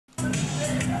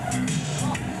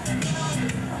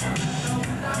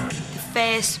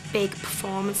first big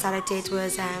performance that I did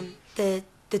was the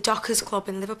Dockers Club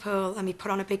in Liverpool, and we put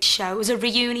on a big show. It was a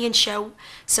reunion show,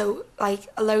 so like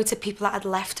loads of people that had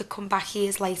left to come back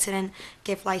years later and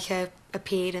give like a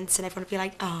appearance, and everyone would be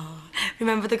like, oh,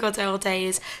 remember the good old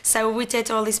days. So we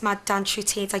did all these mad dance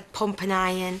routines like pump and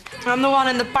iron. I'm the one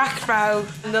in the back row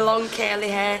in the long curly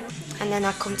hair, and then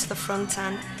I come to the front,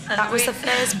 and that was the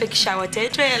first big show I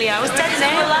did, really. I was dead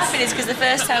nervous. We're laughing is because the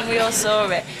first time we all saw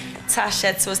it, Tash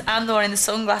said to us, I'm the one in the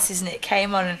sunglasses, and it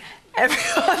came on and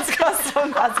everyone's got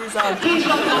sunglasses on. Please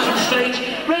welcome on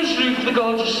stage, raise the roof for the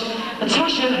gorgeous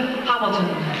Natasha Hamilton.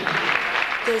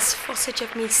 There's footage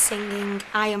of me singing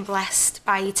I Am Blessed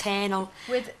by Eternal.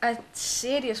 With a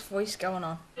serious voice going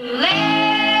on. The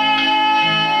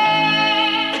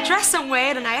dress I'm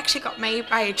wearing, I actually got made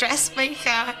by a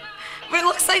dressmaker. But it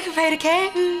looks like a pair of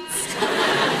curtains.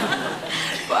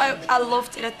 But I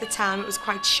loved it at the time. It was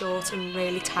quite short and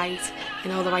really tight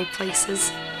in all the right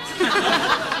places.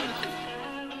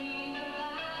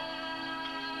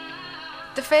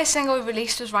 The first single we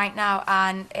released was Right Now,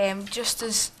 and just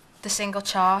as the single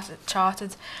charted,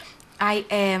 I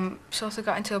sort of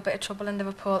got into a bit of trouble in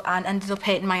Liverpool and ended up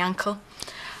hurting my ankle.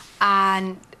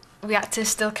 And we had to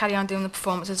still carry on doing the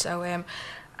performances, so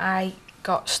I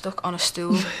got stuck on a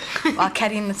stool while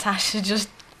Kerry and Natasha just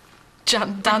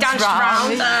danced around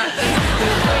me.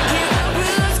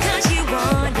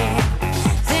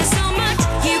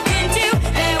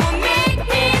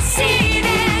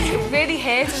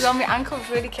 My ankle was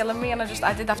really killing me, and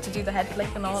I did have to do the head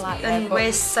flick and all that. And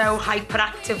we're so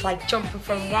hyperactive, like jumping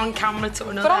from one camera to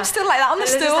another. But I'm still like that on the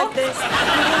stool.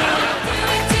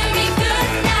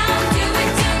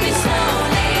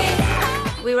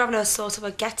 Like we were having a sort of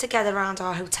a get-together around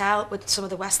our hotel with some of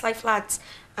the Westlife lads,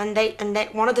 and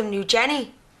one of them knew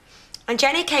Jenny. And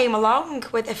Jenny came along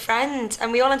with a friend,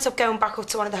 and we all ended up going back up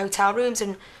to one of the hotel rooms,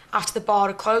 and after the bar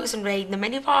had closed, and raiding the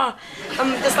minibar.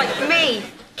 And there's like me,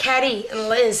 Kerry and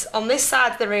Liz on this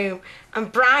side of the room,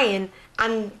 and Brian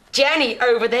and Jenny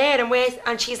over there,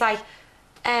 and she's like,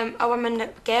 oh, I'm in a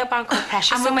girl band called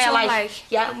Precious. And we're like,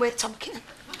 yeah, and we're Tom Kitten.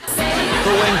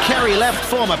 But when Kerry left,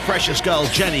 former Precious girl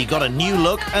Jenny got a new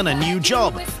look and a new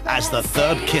job as the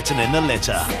third kitten in the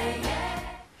litter.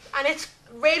 And it's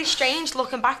really strange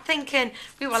looking back, thinking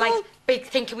we were like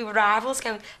thinking we were rivals,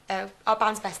 going, oh, our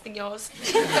band's best than yours.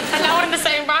 And now we're in the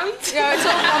same band. Yeah, it's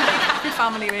all one big happy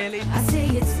family, really. I say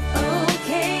it's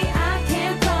okay, I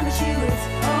can't promise you it's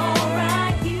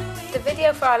alright. The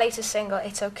video for our latest single,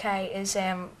 It's Okay, is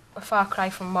a far cry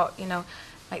from what,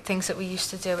 like things that we used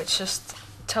to do. It's just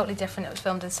totally different. It was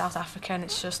filmed in South Africa, and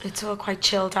it's all quite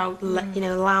chilled out,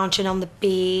 lounging on the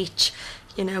beach.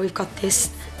 We've got this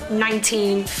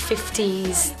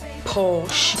 1950s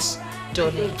Porsche.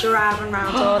 Stunning. Driving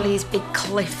around all these big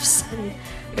cliffs, and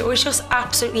it was just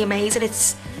absolutely amazing.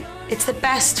 It's the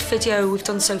best video we've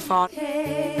done so far.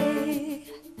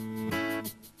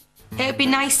 It'd be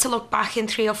nice to look back in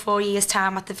 3 or 4 years'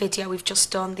 time at the video we've just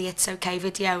done, the It's Okay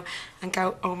video, and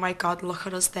go, oh my God, look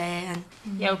at us there. And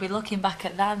yeah, we'll be looking back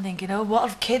at that and thinking, oh, what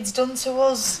have kids done to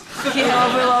us? We'll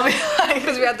all be like,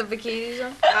 because we had the bikinis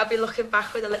on. I'll be looking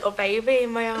back with a little baby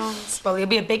in my arms. Well, he'll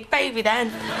be a big baby then.